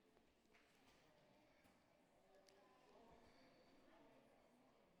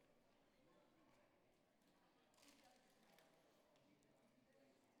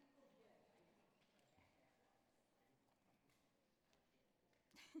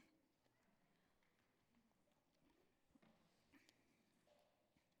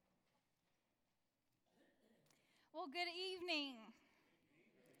Well, good evening.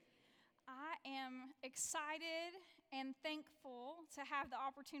 I am excited and thankful to have the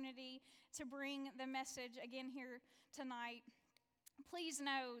opportunity to bring the message again here tonight. Please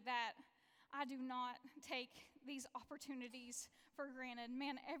know that I do not take these opportunities for granted.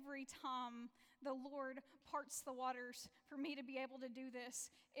 Man, every time the Lord parts the waters for me to be able to do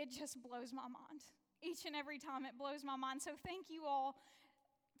this, it just blows my mind. Each and every time it blows my mind. So thank you all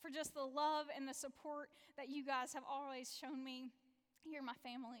for just the love and the support that you guys have always shown me. You're my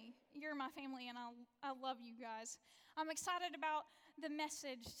family. You're my family, and I love you guys. I'm excited about the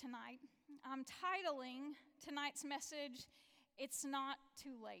message tonight. I'm titling tonight's message, It's Not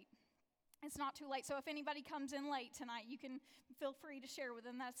Too Late. It's not too late. So if anybody comes in late tonight, you can feel free to share with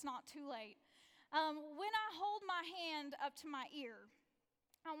them that it's not too late. When I hold my hand up to my ear,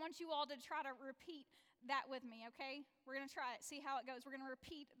 I want you all to try to repeat that with me, okay? We're going to try it, see how it goes. We're going to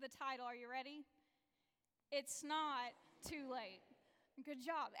repeat the title. Are you ready? It's not too late. Good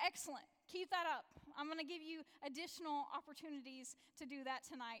job. Excellent. Keep that up. I'm going to give you additional opportunities to do that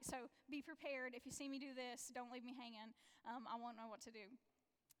tonight. So be prepared. If you see me do this, don't leave me hanging. I won't know what to do.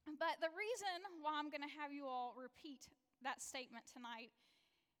 But the reason why I'm going to have you all repeat that statement tonight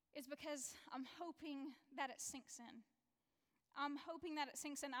is because I'm hoping that it sinks in. I'm hoping that it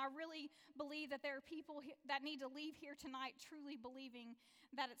sinks in. I really believe that there are people that need to leave here tonight truly believing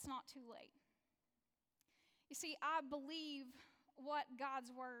that it's not too late. You see, I believe what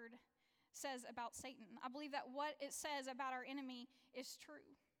God's word says about Satan. I believe that what it says about our enemy is true.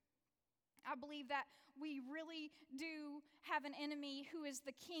 I believe that we really do have an enemy who is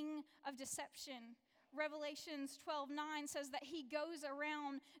the king of deception. Revelations 12:9 says that he goes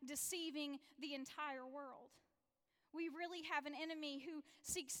around deceiving the entire world. We really have an enemy who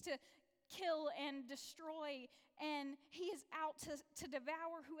seeks to kill and destroy, and he is out to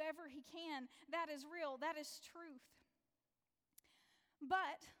devour whoever he can. That is real. That is truth.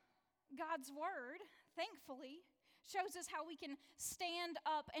 But God's word, thankfully, shows us how we can stand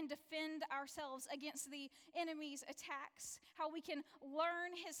up and defend ourselves against the enemy's attacks, how we can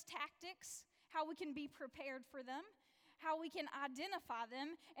learn his tactics, how we can be prepared for them, how we can identify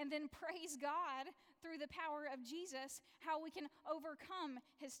them, and then praise God through the power of Jesus, how we can overcome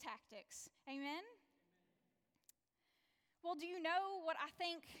his tactics. Amen? Well, do you know what I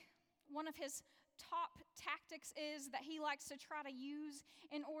think one of his top tactics is that he likes to try to use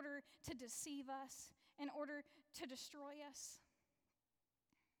in order to deceive us, in order to destroy us?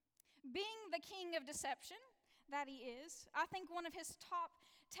 Being the king of deception that he is, I think one of his top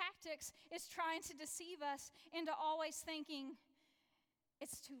tactics is trying to deceive us into always thinking,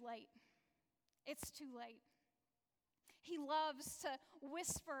 it's too late. It's too late. He loves to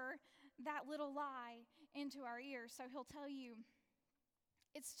whisper that little lie into our ears. So he'll tell you,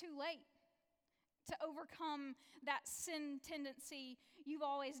 it's too late to overcome that sin tendency you've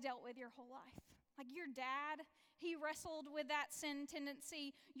always dealt with your whole life. Like your dad, he wrestled with that sin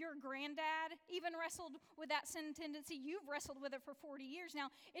tendency. Your granddad even wrestled with that sin tendency. You've wrestled with it for 40 years now.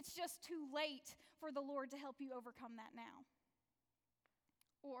 It's just too late for the Lord to help you overcome that now.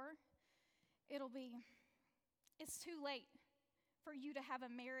 Or it'll be, it's too late for you to have a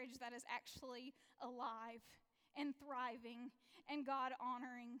marriage that is actually alive and thriving and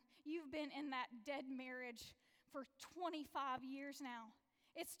God-honoring. You've been in that dead marriage for 25 years now.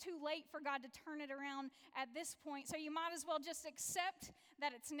 It's too late for God to turn it around at this point, so you might as well just accept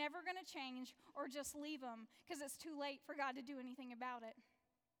that it's never going to change or just leave them because it's too late for God to do anything about it.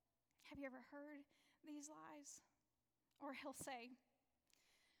 Have you ever heard these lies? Or he'll say,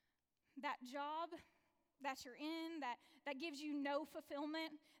 that job that you're in, that gives you no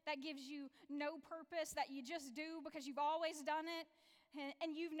fulfillment, that gives you no purpose, that you just do because you've always done it,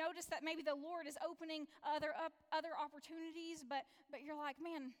 and you've noticed that maybe the Lord is opening other opportunities, but you're like,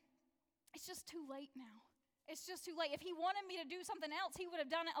 man, it's just too late now. It's just too late. If he wanted me to do something else, he would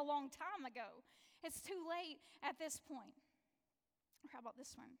have done it a long time ago. It's too late at this point. Or how about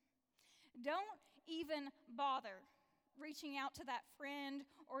this one? Don't even bother reaching out to that friend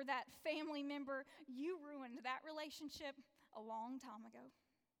or that family member. You ruined that relationship a long time ago.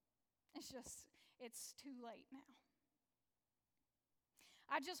 It's too late now.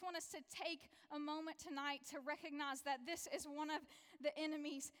 I just want us to take a moment tonight to recognize that this is one of the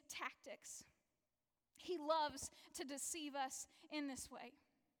enemy's tactics. He loves to deceive us in this way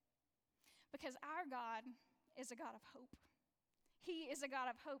because our God is a God of hope. He is a God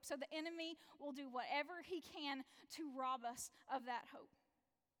of hope. So the enemy will do whatever he can to rob us of that hope.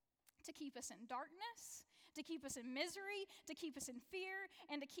 To keep us in darkness, to keep us in misery, to keep us in fear,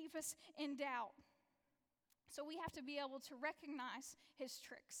 and to keep us in doubt. So we have to be able to recognize his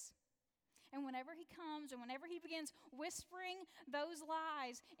tricks. And whenever he comes and whenever he begins whispering those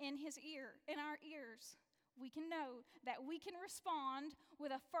lies in our ears, we can know that we can respond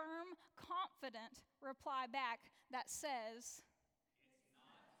with a firm, confident reply back that says, "It's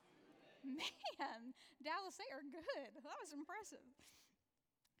not too late." Man, Dallas, they are good. That was impressive.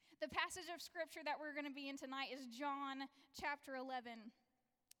 The passage of scripture that we're going to be in tonight is John chapter 11.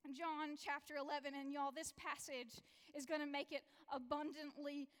 John chapter 11, and y'all, this passage is going to make it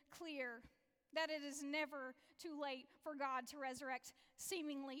abundantly clear that it is never too late for God to resurrect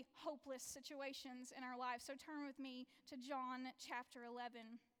seemingly hopeless situations in our lives. So turn with me to John chapter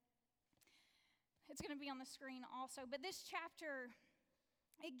 11. It's going to be on the screen also, but this chapter,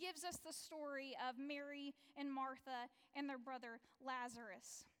 it gives us the story of Mary and Martha and their brother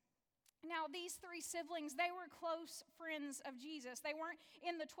Lazarus. Now, these three siblings, they were close friends of Jesus. They weren't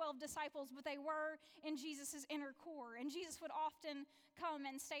in the 12 disciples, but they were in Jesus' inner core. And Jesus would often come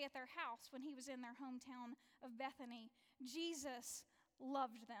and stay at their house when he was in their hometown of Bethany. Jesus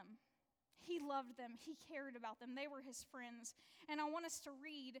loved them. He loved them. He cared about them. They were his friends. And I want us to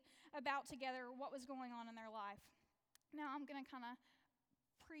read about together what was going on in their life. Now, I'm going to kind of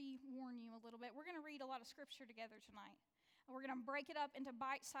pre-warn you a little bit. We're going to read a lot of scripture together tonight. We're going to break it up into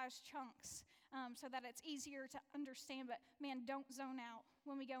bite-sized chunks so that it's easier to understand. But man, don't zone out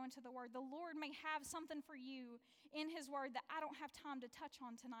when we go into the Word. The Lord may have something for you in His Word that I don't have time to touch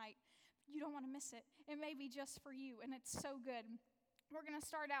on tonight. You don't want to miss it. It may be just for you, and it's so good. We're going to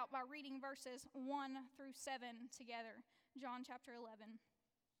start out by reading verses 1 through 7 together. John chapter 11.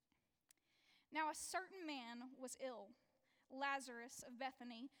 Now a certain man was ill, Lazarus of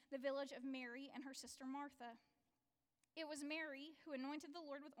Bethany, the village of Mary and her sister Martha. It was Mary who anointed the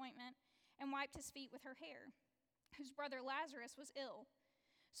Lord with ointment and wiped his feet with her hair, whose brother Lazarus was ill.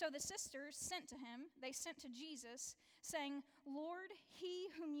 So the sisters sent to him. They sent to Jesus, saying, "Lord, he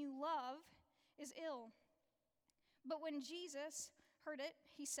whom you love is ill." But when Jesus heard it,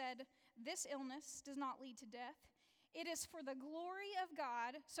 he said, "This illness does not lead to death. It is for the glory of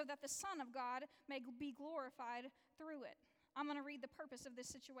God, so that the Son of God may be glorified through it." I'm going to read the purpose of this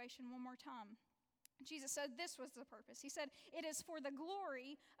situation one more time. Jesus said this was the purpose. He said, "It is for the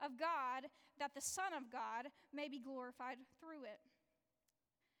glory of God that the Son of God may be glorified through it."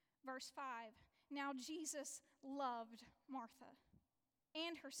 Verse 5, now Jesus loved Martha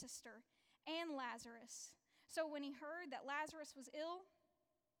and her sister and Lazarus. So when he heard that Lazarus was ill,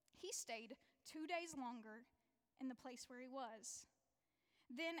 he stayed 2 days longer in the place where he was.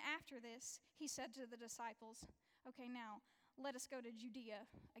 Then after this, he said to the disciples, "Okay, now let us go to Judea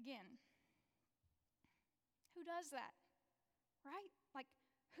again." Who does that? Right? Like,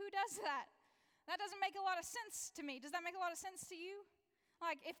 who does that? That doesn't make a lot of sense to me. Does that make a lot of sense to you?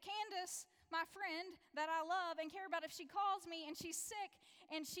 Like, if Candace, my friend that I love and care about, if she calls me and she's sick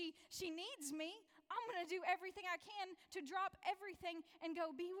and she needs me, I'm going to do everything I can to drop everything and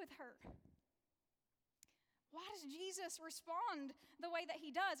go be with her. Why does Jesus respond the way that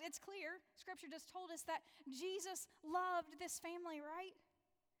he does? It's clear. Scripture just told us that Jesus loved this family, right?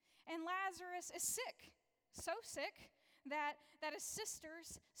 And Lazarus is sick. So sick that his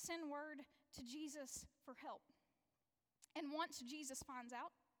sisters send word to Jesus for help. And once Jesus finds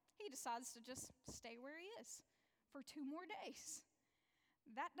out, he decides to just stay where he is for 2 more days.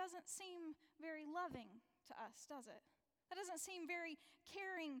 That doesn't seem very loving to us, does it? That doesn't seem very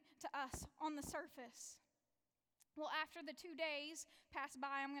caring to us on the surface. Well, after the 2 days pass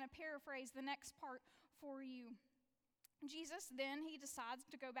by, I'm going to paraphrase the next part for you. Jesus then, he decides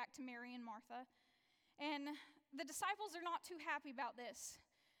to go back to Mary and Martha. And the disciples are not too happy about this.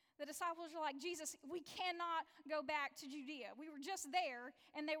 The disciples are like, "Jesus, we cannot go back to Judea. We were just there,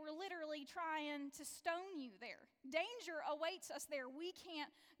 and they were literally trying to stone you there. Danger awaits us there. We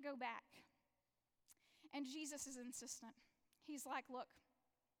can't go back." And Jesus is insistent. He's like, "Look,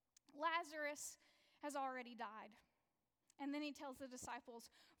 Lazarus has already died." And then he tells the disciples,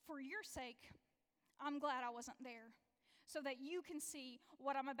 "For your sake, I'm glad I wasn't there, so that you can see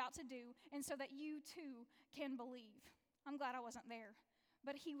what I'm about to do, and so that you too can believe. I'm glad I wasn't there."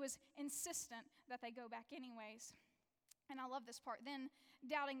 But he was insistent that they go back anyways. And I love this part. Then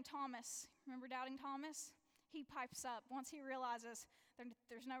doubting Thomas, remember doubting Thomas? He pipes up. Once he realizes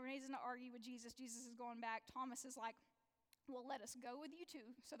there's no reason to argue with Jesus, Jesus is going back. Thomas is like, "Well, let us go with you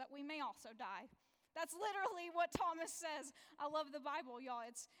too, so that we may also die." That's literally what Thomas says. I love the Bible, y'all.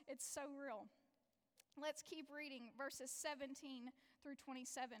 It's so real. Let's keep reading verses 17 through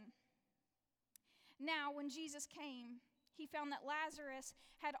 27. Now, when Jesus came, he found that Lazarus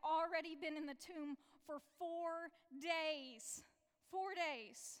had already been in the tomb for 4 days. 4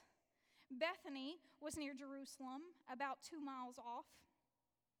 days. Bethany was near Jerusalem, about 2 miles off.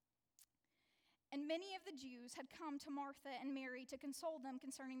 And many of the Jews had come to Martha and Mary to console them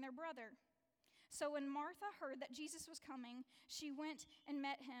concerning their brother. So when Martha heard that Jesus was coming, she went and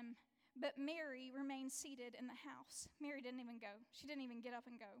met him, but Mary remained seated in the house. Mary didn't even go. She didn't even get up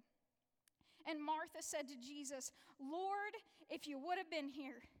and go. And Martha said to Jesus, "Lord, if you would have been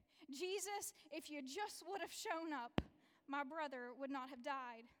here. Jesus, if you just would have shown up, my brother would not have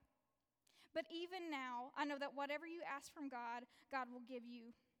died. But even now, I know that whatever you ask from God, God will give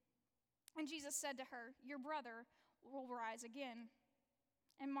you." And Jesus said to her, "Your brother will rise again."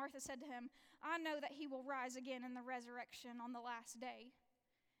 And Martha said to him, "I know that he will rise again in the resurrection on the last day."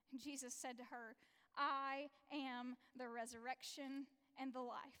 And Jesus said to her, "I am the resurrection and the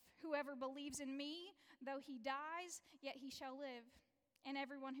life. Whoever believes in me, though he dies, yet he shall live. And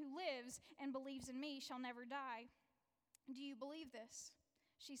everyone who lives and believes in me shall never die. Do you believe this?"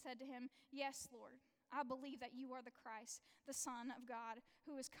 She said to him, "Yes, Lord. I believe that you are the Christ, the Son of God,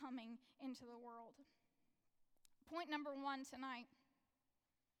 who is coming into the world." Point number 1 tonight.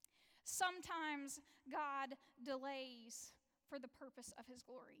 Sometimes God delays for the purpose of his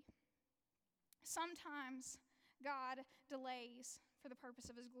glory. Sometimes God delays for the purpose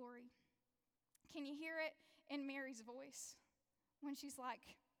of his glory. Can you hear it in Mary's voice when she's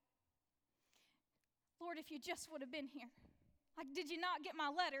like, "Lord, if you just would have been here. Like, did you not get my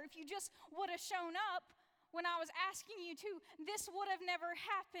letter? If you just would have shown up when I was asking you to, this would have never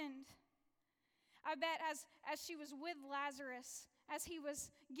happened." I bet as she was with Lazarus, as he was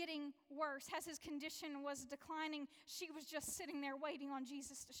getting worse, as his condition was declining, she was just sitting there waiting on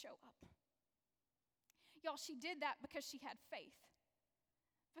Jesus to show up. Y'all, she did that because she had faith.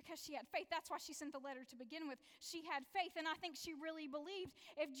 Because she had faith. That's why she sent the letter to begin with. She had faith, and I think she really believed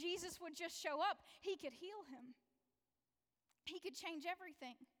if Jesus would just show up, he could heal him. He could change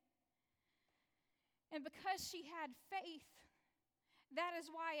everything. And because she had faith, that is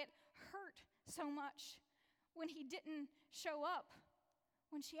why it hurt so much when he didn't show up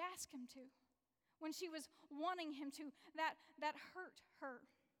when she asked him to, when she was wanting him to. That hurt her.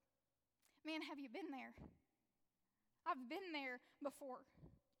 Man, have you been there? I've been there before.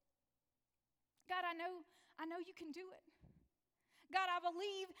 God, I know you can do it. God, I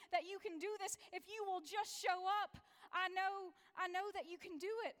believe that you can do this. If you will just show up, I know that you can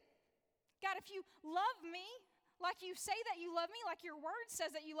do it. God, if you love me, like you say that you love me, like your word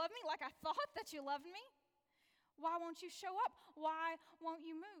says that you love me, like I thought that you loved me, why won't you show up? Why won't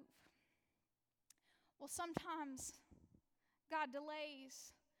you move? Well, sometimes God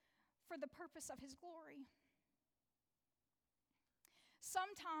delays for the purpose of his glory.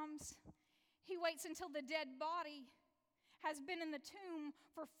 Sometimes he waits until the dead body has been in the tomb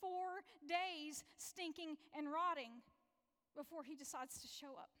for 4 days, stinking and rotting, before he decides to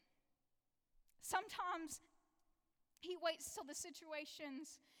show up. Sometimes he waits till the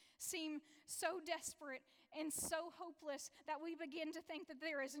situations seem so desperate and so hopeless that we begin to think that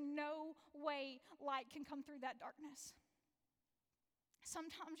there is no way light can come through that darkness.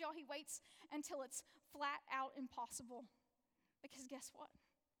 Sometimes, y'all, he waits until it's flat out impossible. Because guess what?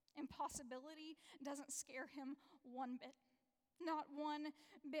 Impossibility doesn't scare him one bit. Not one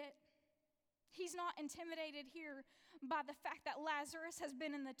bit. He's not intimidated here by the fact that Lazarus has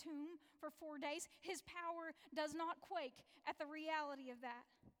been in the tomb for 4 days. His power does not quake at the reality of that.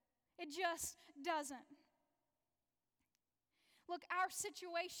 It just doesn't. Look, our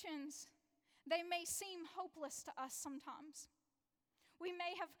situations, they may seem hopeless to us sometimes. We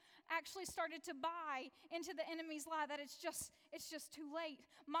may have actually started to buy into the enemy's lie that it's just too late.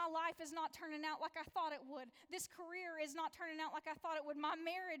 My life is not turning out like I thought it would. This career is not turning out like I thought it would. My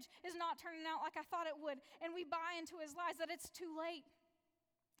marriage is not turning out like I thought it would. And we buy into his lies that it's too late.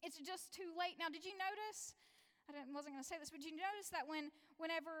 It's just too late. Now, did you notice? Wasn't going to say this, but did you notice that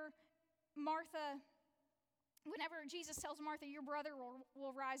whenever Jesus tells Martha, "Your brother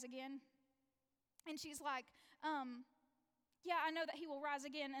will rise again," and she's like, "Yeah, I know that he will rise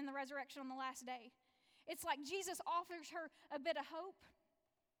again in the resurrection on the last day." It's like Jesus offers her a bit of hope.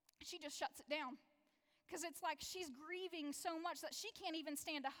 She just shuts it down. Because it's like she's grieving so much that she can't even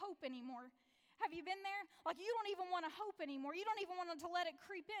stand to hope anymore. Have you been there? Like you don't even want to hope anymore. You don't even want to let it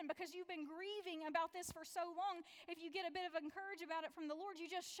creep in because you've been grieving about this for so long. If you get a bit of encouragement about it from the Lord, you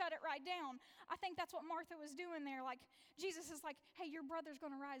just shut it right down. I think that's what Martha was doing there. Like Jesus is like, "Hey, your brother's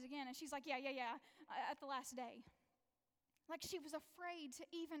going to rise again." And she's like, yeah, at the last day. Like she was afraid to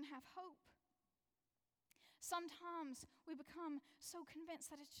even have hope. Sometimes we become so convinced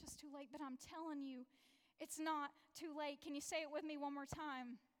that it's just too late, but I'm telling you, it's not too late. Can you say it with me one more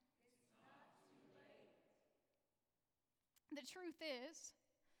time? It's not too late. The truth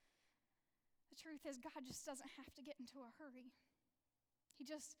is, God just doesn't have to get into a hurry.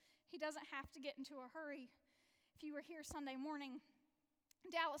 He doesn't have to get into a hurry. If you were here Sunday morning,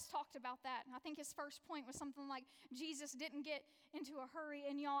 Dallas talked about that. I think his first point was something like, Jesus didn't get into a hurry.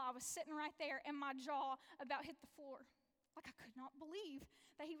 And y'all, I was sitting right there and my jaw about hit the floor. Like, I could not believe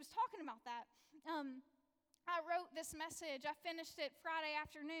that he was talking about that. I wrote this message. I finished it Friday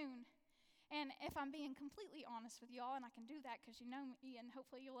afternoon. And if I'm being completely honest with y'all, and I can do that because you know me and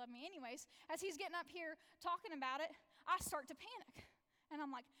hopefully you'll love me anyways, as he's getting up here talking about it, I start to panic. And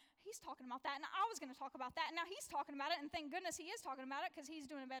I'm like, he's talking about that, and I was going to talk about that, and now he's talking about it, and thank goodness he is talking about it because he's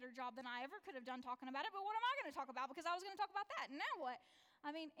doing a better job than I ever could have done talking about it, but what am I going to talk about because I was going to talk about that, and now what?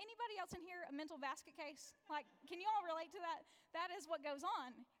 I mean, anybody else in here a mental basket case? Like, can you all relate to that? That is what goes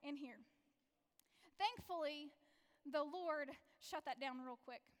on in here. Thankfully, the Lord shut that down real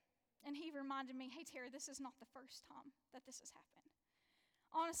quick, and he reminded me, hey, Tara, this is not the first time that this has happened.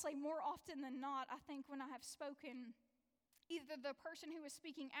 Honestly, more often than not, I think when I have spoken, either the person who was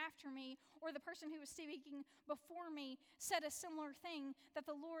speaking after me or the person who was speaking before me said a similar thing that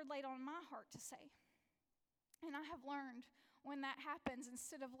the Lord laid on my heart to say. And I have learned when that happens,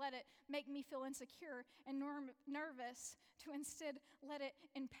 instead of let it make me feel insecure and nervous, to instead let it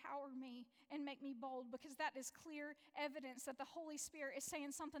empower me and make me bold, because that is clear evidence that the Holy Spirit is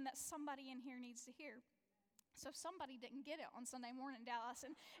saying something that somebody in here needs to hear. So somebody didn't get it on Sunday morning, Dallas,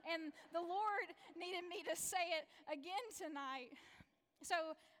 and the Lord needed me to say it again tonight.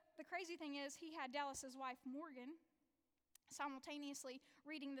 So the crazy thing is, he had Dallas's wife, Morgan, simultaneously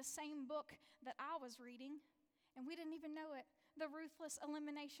reading the same book that I was reading, and we didn't even know it, The Ruthless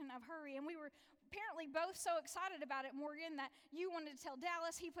Elimination of Hurry. And we were apparently both so excited about it, Morgan, that you wanted to tell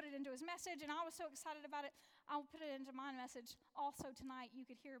Dallas. He put it into his message, and I was so excited about it, I'll put it into my message. Also tonight, you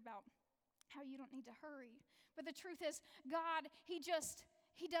could hear about how you don't need to hurry. But the truth is, God, he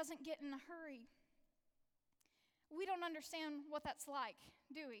doesn't get in a hurry. We don't understand what that's like,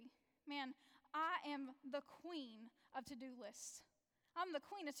 do we? Man, I am the queen of to-do lists. I'm the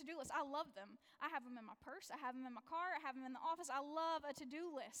queen of to-do lists. I love them. I have them in my purse. I have them in my car. I have them in the office. I love a to-do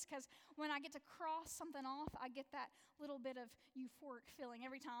list because when I get to cross something off, I get that little bit of euphoric feeling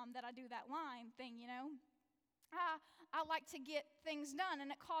every time that I do that line thing, you know? I like to get things done,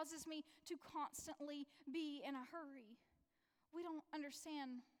 and it causes me to constantly be in a hurry. We don't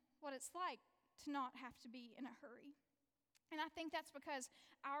understand what it's like to not have to be in a hurry. And I think that's because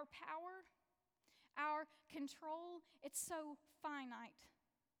our power, our control, it's so finite.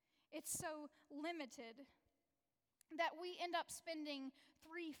 It's so limited that we end up spending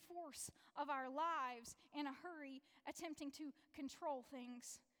 3/4 of our lives in a hurry attempting to control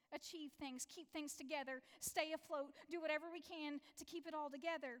things, achieve things, keep things together, stay afloat, do whatever we can to keep it all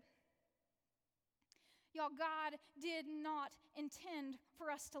together. Y'all, God did not intend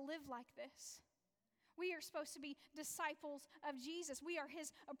for us to live like this. We are supposed to be disciples of Jesus. We are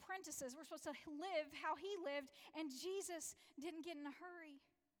his apprentices. We're supposed to live how he lived, and Jesus didn't get in a hurry.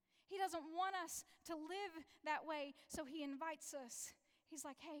 He doesn't want us to live that way, so he invites us. He's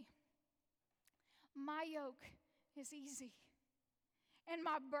like, hey, my yoke is easy, and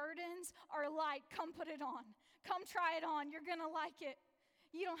my burdens are light. Come put it on. Come try it on. You're going to like it.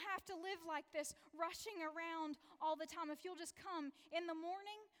 You don't have to live like this, rushing around all the time. If you'll just come in the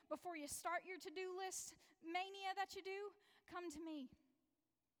morning before you start your to-do list mania that you do, come to me.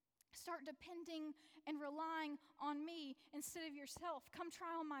 Start depending and relying on me instead of yourself. Come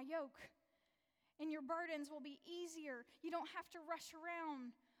try on my yoke, and your burdens will be easier. You don't have to rush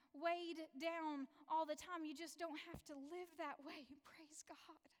around, weighed down all the time. You just don't have to live that way. Praise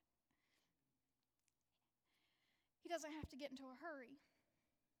God. He doesn't have to get into a hurry.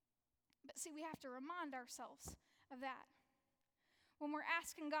 But see, we have to remind ourselves of that. When we're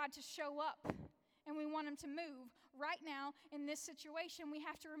asking God to show up and we want him to move, right now in this situation, we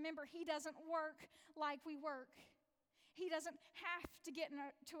have to remember he doesn't work like we work. He doesn't have to get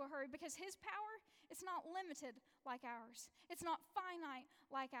into a hurry because his power is not limited like ours. It's not finite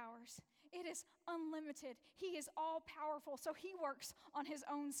like ours. It is unlimited. He is all powerful, so he works on his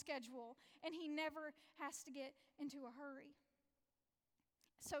own schedule, and he never has to get into a hurry.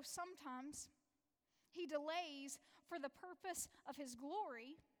 So sometimes he delays for the purpose of his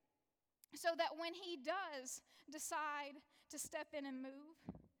glory, so that when he does decide to step in and move,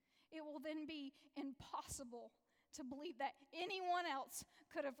 it will then be impossible to believe that anyone else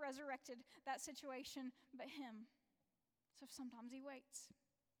could have resurrected that situation but him. So sometimes he waits.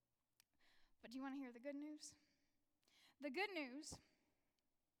 But do you want to hear the good news? The good news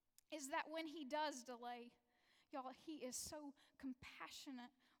is that when he does delay, y'all, he is so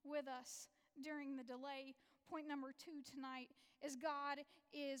compassionate with us during the delay, point number 2 tonight is God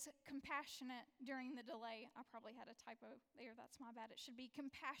is compassionate during the delay. I probably had a typo there. That's my bad. It should be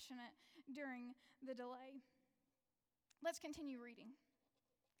compassionate during the delay. Let's continue reading.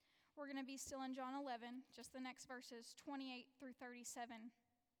 We're going to be still in John 11, just the next verses, 28 through 37.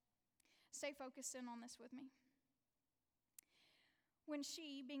 Stay focused in on this with me. When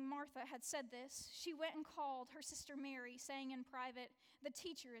she, being Martha, had said this, she went and called her sister Mary, saying in private, "The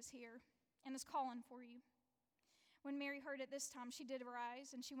teacher is here and is calling for you." When Mary heard it this time, she did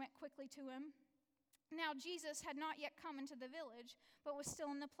arise, and she went quickly to him. Now Jesus had not yet come into the village, but was still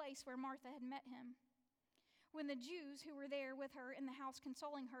in the place where Martha had met him. When the Jews who were there with her in the house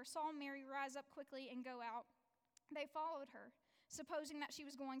consoling her saw Mary rise up quickly and go out, they followed her, supposing that she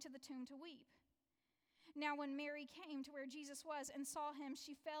was going to the tomb to weep. Now when Mary came to where Jesus was and saw him,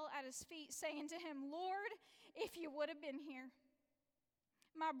 she fell at his feet, saying to him, "Lord, if you would have been here,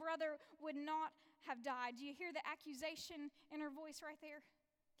 my brother would not have died." Do you hear the accusation in her voice right there?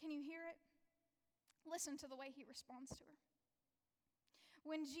 Can you hear it? Listen to the way he responds to her.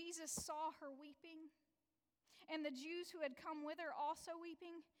 When Jesus saw her weeping, and the Jews who had come with her also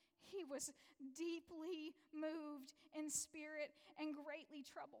weeping, he was deeply moved in spirit and greatly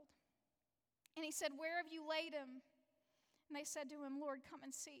troubled. And he said, "Where have you laid him?" And they said to him, "Lord, come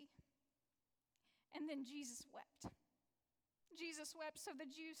and see." And then Jesus wept. Jesus wept, so the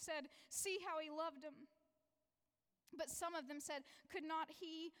Jews said, "See how he loved him." But some of them said, "Could not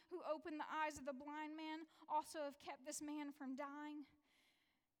he who opened the eyes of the blind man also have kept this man from dying?"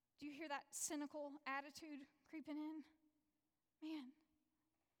 Do you hear that cynical attitude creeping in? Man,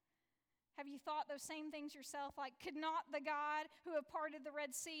 have you thought those same things yourself? Like, could not the God who have parted the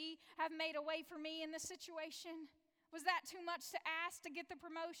Red Sea have made a way for me in this situation? Was that too much to ask to get the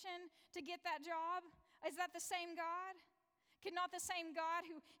promotion, to get that job? Is that the same God? Could not the same God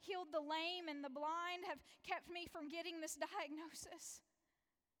who healed the lame and the blind have kept me from getting this diagnosis?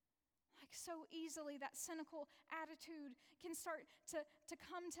 Like, so easily that cynical attitude can start to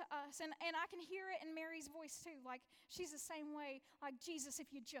come to us. And I can hear it in Mary's voice too. Like, she's the same way. Like, Jesus,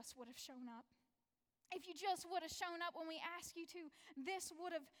 if you just would have shown up. If you just would have shown up when we asked you to, this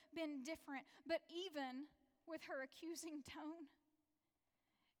would have been different. But even with her accusing tone,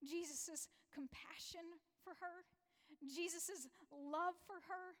 Jesus' compassion for her, Jesus' love for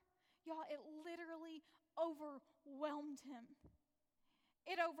her, y'all, it literally overwhelmed him.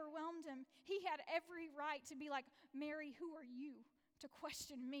 It overwhelmed him. He had every right to be like, "Mary, who are you to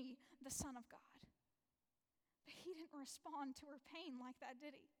question me, the Son of God?" But he didn't respond to her pain like that,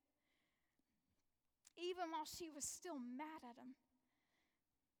 did he? Even while she was still mad at him,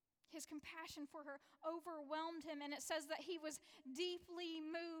 his compassion for her overwhelmed him, and it says that he was deeply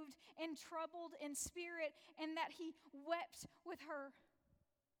moved and troubled in spirit, and that he wept with her.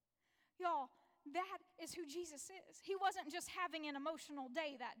 Y'all, that is who Jesus is. He wasn't just having an emotional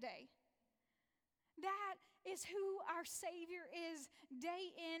day that day. That is who our Savior is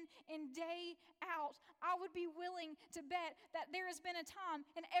day in and day out. I would be willing to bet that there has been a time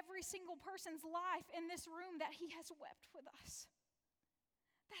in every single person's life in this room that he has wept with us.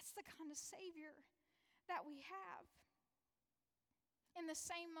 That's the kind of Savior that we have. In the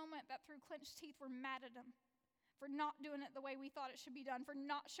same moment that through clenched teeth we're mad at him for not doing it the way we thought it should be done, for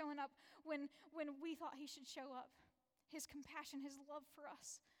not showing up when we thought he should show up, his compassion, his love for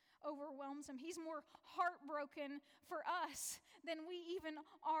us overwhelms him. He's more heartbroken for us than we even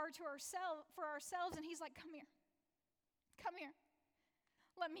are for ourselves. And he's like, "Come here. Come here.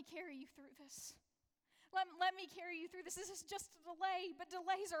 Let me carry you through this. Let me carry you through this. This is just a delay, but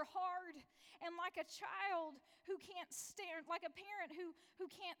delays are hard." And like a child who can't stand, like a parent who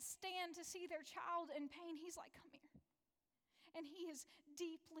can't stand to see their child in pain, he's like, "Come here." And he is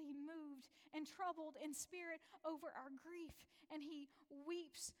deeply moved and troubled in spirit over our grief, and he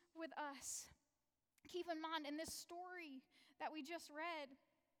weeps with us. Keep in mind, in this story that we just read,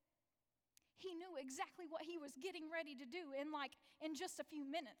 he knew exactly what he was getting ready to do in just a few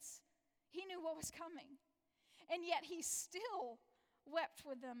minutes. He knew what was coming. And yet he still wept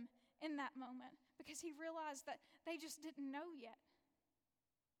with them in that moment because he realized that they just didn't know yet.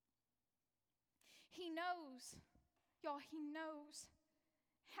 He knows, y'all, he knows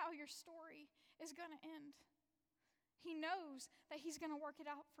how your story is going to end. He knows that he's going to work it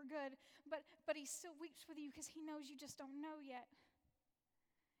out for good, but he still weeps with you because he knows you just don't know yet.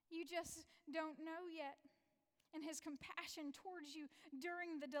 You just don't know yet. And his compassion towards you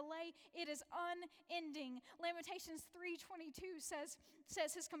during the delay, it is unending. Lamentations 3:22 says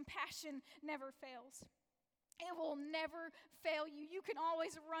his compassion never fails. It will never fail you. You can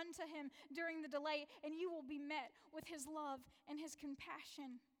always run to him during the delay, and you will be met with his love and his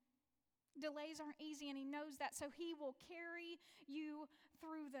compassion. Delays aren't easy, and he knows that, so he will carry you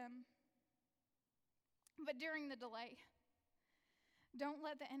through them. But during the delay, don't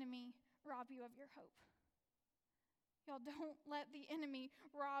let the enemy rob you of your hope. Y'all, don't let the enemy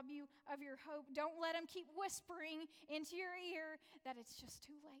rob you of your hope. Don't let him keep whispering into your ear that it's just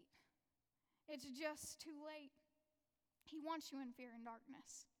too late. It's just too late. He wants you in fear and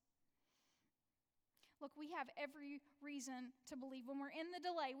darkness. Look, we have every reason to believe. When we're in the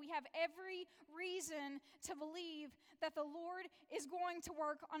delay, we have every reason to believe that the Lord is going to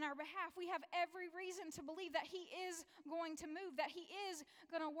work on our behalf. We have every reason to believe that he is going to move, that he is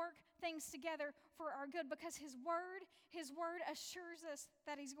going to work things together for our good, because his word assures us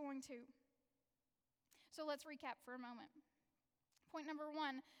that he's going to. So let's recap for a moment. Point number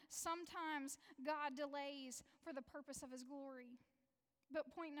 1, sometimes God delays for the purpose of his glory.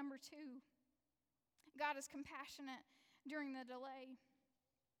 But point number 2, God is compassionate during the delay.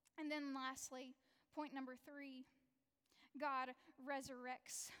 And then lastly, point number 3, God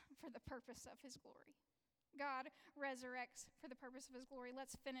resurrects for the purpose of his glory. God resurrects for the purpose of his glory.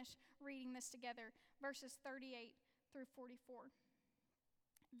 Let's finish reading this together. Verses 38 through 44.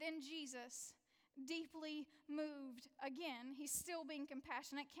 Then Jesus, deeply moved, again, he's still being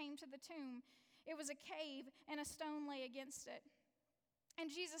compassionate, came to the tomb. It was a cave, and a stone lay against it.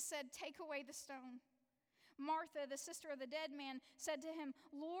 And Jesus said, "Take away the stone." Martha, the sister of the dead man, said to him,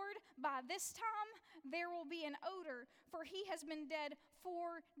 "Lord, by this time there will be an odor, for he has been dead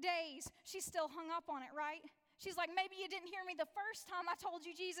 4 days." She's still hung up on it, right? She's like, maybe you didn't hear me the first time I told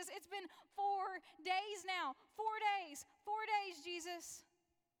you, Jesus. It's been 4 days now. 4 days. 4 days, Jesus.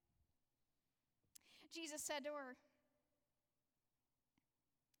 Jesus said to her,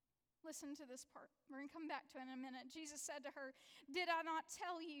 listen to this part. We're going to come back to it in a minute. Jesus said to her, "Did I not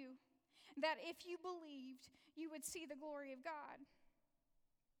tell you that if you believed, you would see the glory of God?"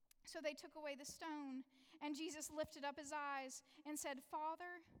 So they took away the stone, and Jesus lifted up his eyes and said,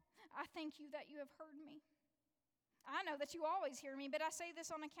 "Father, I thank you that you have heard me. I know that you always hear me, but I say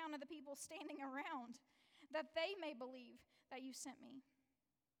this on account of the people standing around, that they may believe that you sent me."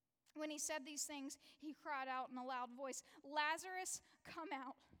 When he said these things, he cried out in a loud voice, "Lazarus, come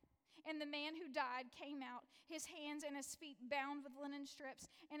out." And the man who died came out, his hands and his feet bound with linen strips,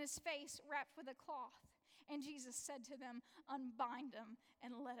 and his face wrapped with a cloth. And Jesus said to them, "Unbind him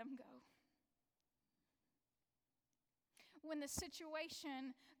and let him go." When the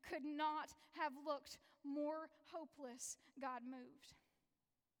situation could not have looked more hopeless, God moved.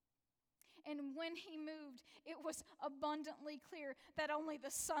 And when he moved, it was abundantly clear that only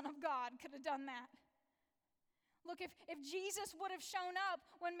the Son of God could have done that. Look, if Jesus would have shown up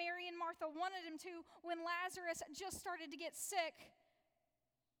when Mary and Martha wanted him to, when Lazarus just started to get sick,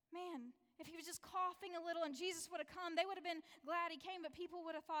 man, if he was just coughing a little and Jesus would have come, they would have been glad he came, but people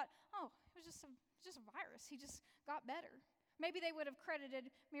would have thought, oh, it was just a virus. He just got better. Maybe they would have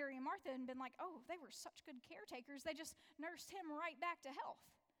credited Mary and Martha and been like, oh, they were such good caretakers. They just nursed him right back to health.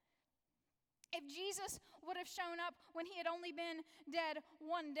 If Jesus would have shown up when he had only been dead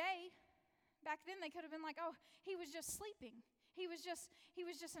 1 day, back then they could have been like, oh, he was just sleeping. He was just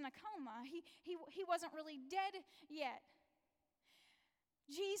in a coma. He wasn't really dead yet.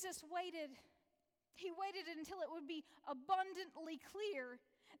 Jesus waited. He waited until it would be abundantly clear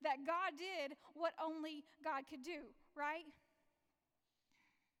that God did what only God could do, right?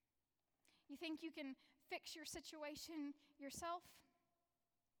 You think you can fix your situation yourself?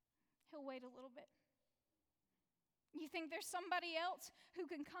 He'll wait a little bit. You think there's somebody else who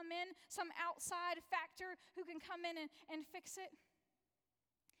can come in, some outside factor who can come in and fix it?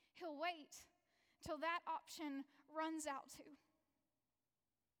 He'll wait till that option runs out too.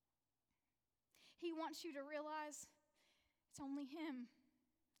 He wants you to realize it's only him.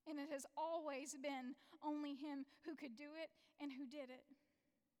 And it has always been only him who could do it and who did it.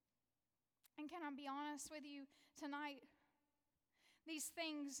 And can I be honest with you tonight? These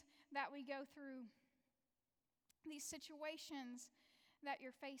things that we go through, these situations that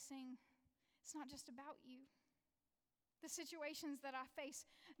you're facing, it's not just about you. The situations that I face,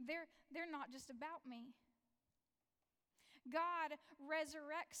 they're not just about me. God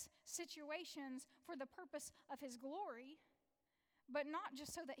resurrects situations for the purpose of his glory, but not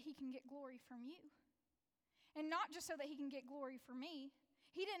just so that he can get glory from you. And not just so that he can get glory from me.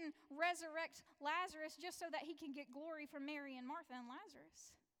 He didn't resurrect Lazarus just so that he can get glory from Mary and Martha and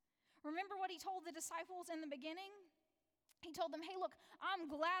Lazarus. Remember what he told the disciples in the beginning? He told them, hey, look, I'm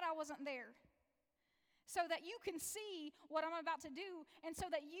glad I wasn't there, so that you can see what I'm about to do, and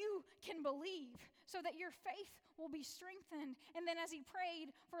so that you can believe, so that your faith will be strengthened. And then as he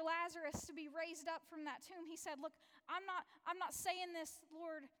prayed for Lazarus to be raised up from that tomb, he said, look, I'm not saying this,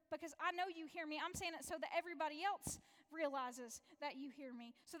 Lord, because I know you hear me. I'm saying it so that everybody else realizes that you hear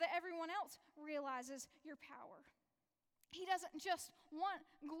me, so that everyone else realizes your power. He doesn't just want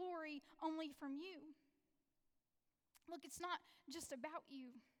glory only from you. Look, it's not just about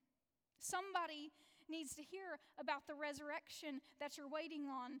you. Somebody needs to hear about the resurrection that you're waiting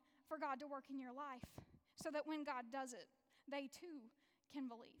on for God to work in your life, so that when God does it, they too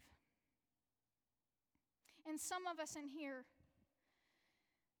can believe. And some of us in here,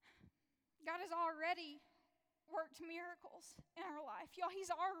 God has already worked miracles in our life. Y'all,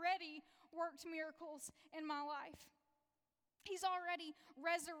 he's already worked miracles in my life. He's already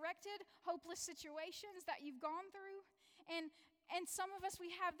resurrected hopeless situations that you've gone through. And some of us,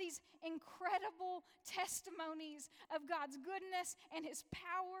 we have these incredible testimonies of God's goodness and his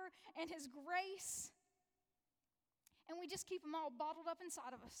power and his grace. And we just keep them all bottled up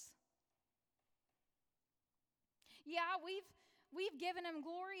inside of us. Yeah, we've given him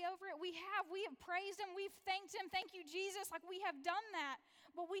glory over it. We have praised him. We've thanked him. Thank you, Jesus. Like, we have done that.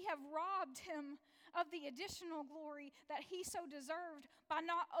 But we have robbed him of the additional glory that he so deserved by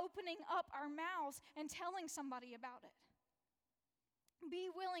not opening up our mouths and telling somebody about it.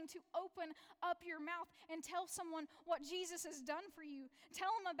 Be willing to open up your mouth and tell someone what Jesus has done for you. Tell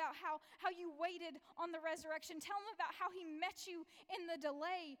them about how you waited on the resurrection. Tell them about how he met you in the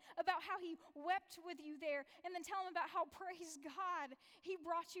delay, about how he wept with you there, and then tell them about how, praise God, he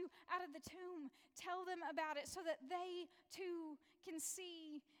brought you out of the tomb. Tell them about it so that they too can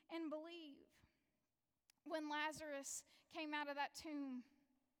see and believe. When Lazarus came out of that tomb,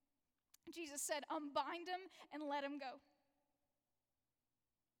 Jesus said, unbind him and let him go.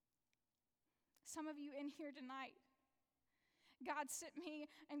 Some of you in here tonight, God sent me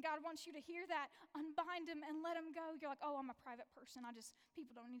and God wants you to hear that. Unbind him and let him go. You're like, oh, I'm a private person.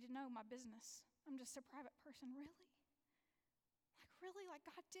 People don't need to know my business. I'm just a private person. Really? Like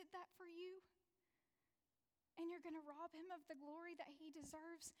God did that for you? And you're going to rob him of the glory that he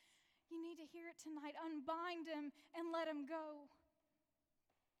deserves? You need to hear it tonight. Unbind him and let him go.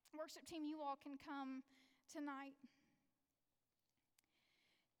 Worship team, you all can come tonight.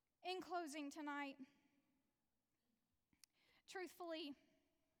 In closing tonight, truthfully,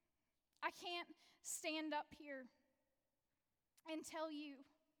 I can't stand up here and tell you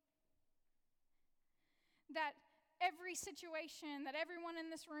that every situation that everyone in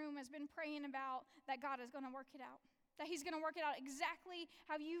this room has been praying about, that God is going to work it out. That he's going to work it out exactly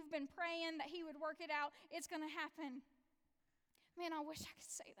how you've been praying that he would work it out. It's going to happen. Man, I wish I could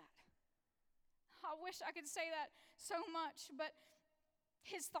say that. I wish I could say that so much, but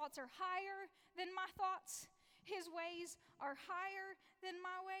his thoughts are higher than my thoughts. His ways are higher than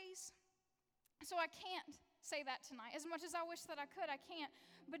my ways. So I can't say that tonight. As much as I wish that I could, I can't.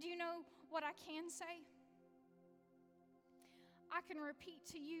 But do you know what I can say? I can repeat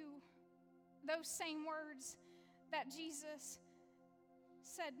to you those same words that Jesus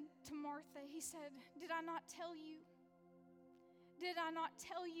said to Martha. He said, did I not tell you? Did I not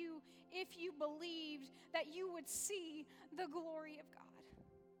tell you, if you believed, that you would see the glory of God?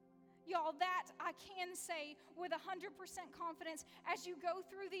 Y'all, that I can say with 100% confidence. As you go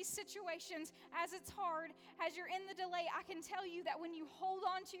through these situations, as it's hard, as you're in the delay, I can tell you that when you hold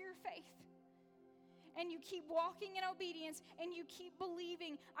on to your faith, and you keep walking in obedience, and you keep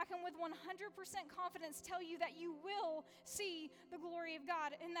believing, I can with 100% confidence tell you that you will see the glory of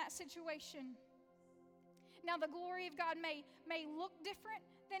God in that situation. Now, the glory of God may look different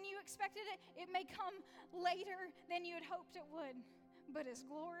than you expected it. It may come later than you had hoped it would. But his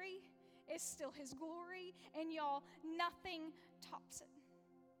glory is still his glory. And y'all, nothing tops it.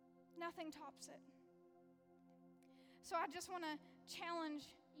 Nothing tops it. So I just want to challenge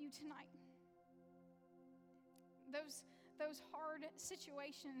you tonight. Those hard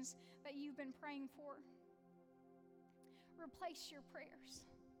situations that you've been praying for, replace your prayers.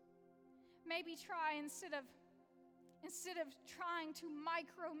 Maybe try, instead of trying to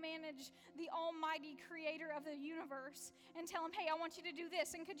micromanage the almighty creator of the universe and tell him, hey, I want you to do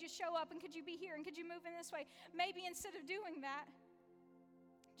this, and could you show up, and could you be here, and could you move in this way? Maybe instead of doing that,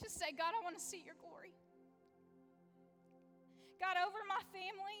 just say, God, I want to see your glory. God, over my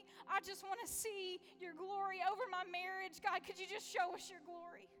family, I just want to see your glory. Over my marriage, God, could you just show us your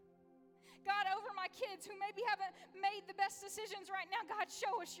glory? God, over my kids who maybe haven't made the best decisions right now, God,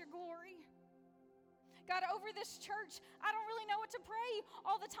 show us your glory. God, over this church, I don't really know what to pray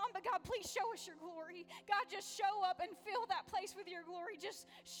all the time, but God, please show us your glory. God, just show up and fill that place with your glory. Just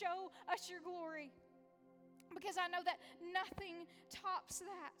show us your glory. because I know that nothing tops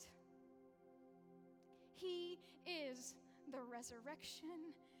that. He is the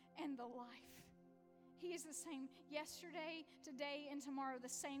resurrection and the life. He is the same yesterday, today, and tomorrow. The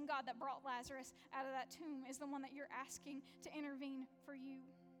same God that brought Lazarus out of that tomb is the one that you're asking to intervene for you.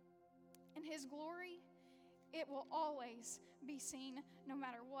 And his glory, it will always be seen no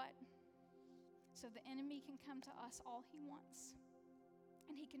matter what. So the enemy can come to us all he wants.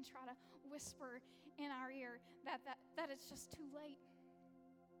 And he can try to whisper in our ear that it's just too late.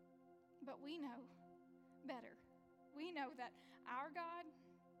 But we know better. We know that our God,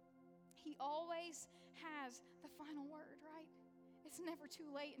 he always has the final word, right? It's never too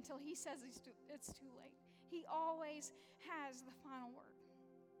late until he says it's too late. He always has the final word.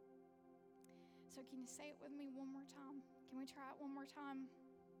 So can you say it with me one more time? Can we try it one more time?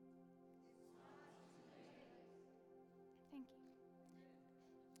 Thank you.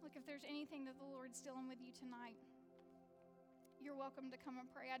 Look, if there's anything that the Lord's dealing with you tonight, you're welcome to come and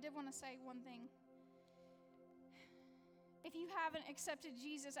pray. I did want to say one thing. If you haven't accepted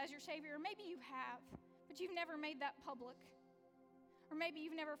Jesus as your Savior, or maybe you have, but you've never made that public, or maybe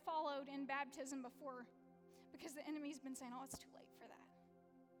you've never followed in baptism before because the enemy's been saying, oh, it's too late for that.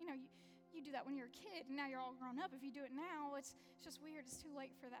 You know, you do that when you're a kid, and now you're all grown up. If you do it now, it's just weird. It's too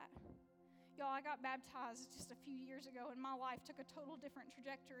late for that. Y'all, I got baptized just a few years ago, and my life took a total different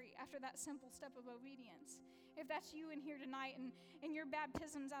trajectory after that simple step of obedience. If that's you in here tonight and your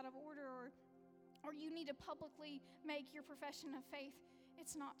baptism's out of order, or you need to publicly make your profession of faith,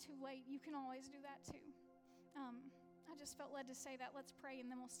 it's not too late. You can always do that too. I just felt led to say that. Let's pray,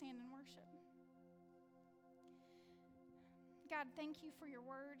 and then we'll stand and worship. God, thank you for your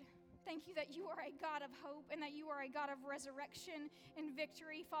word. Thank you that you are a God of hope and that you are a God of resurrection and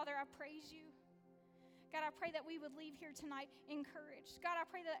victory. Father, I praise you. God, I pray that we would leave here tonight encouraged. God, I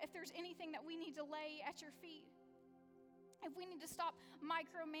pray that if there's anything that we need to lay at your feet, if we need to stop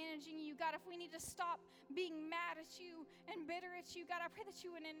micromanaging you, God, if we need to stop being mad at you and bitter at you, God, I pray that you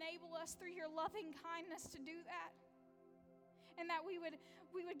would enable us through your loving kindness to do that. And that we would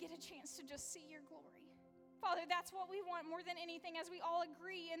get a chance to just see your glory. Father, that's what we want more than anything. As we all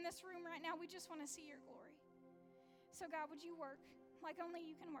agree in this room right now, we just want to see your glory. So God, would you work like only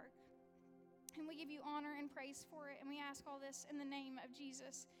you can work? And we give you honor and praise for it. And we ask all this in the name of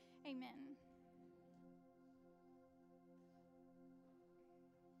Jesus. Amen.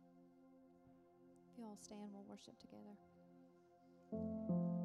 If you all stand, we'll worship together.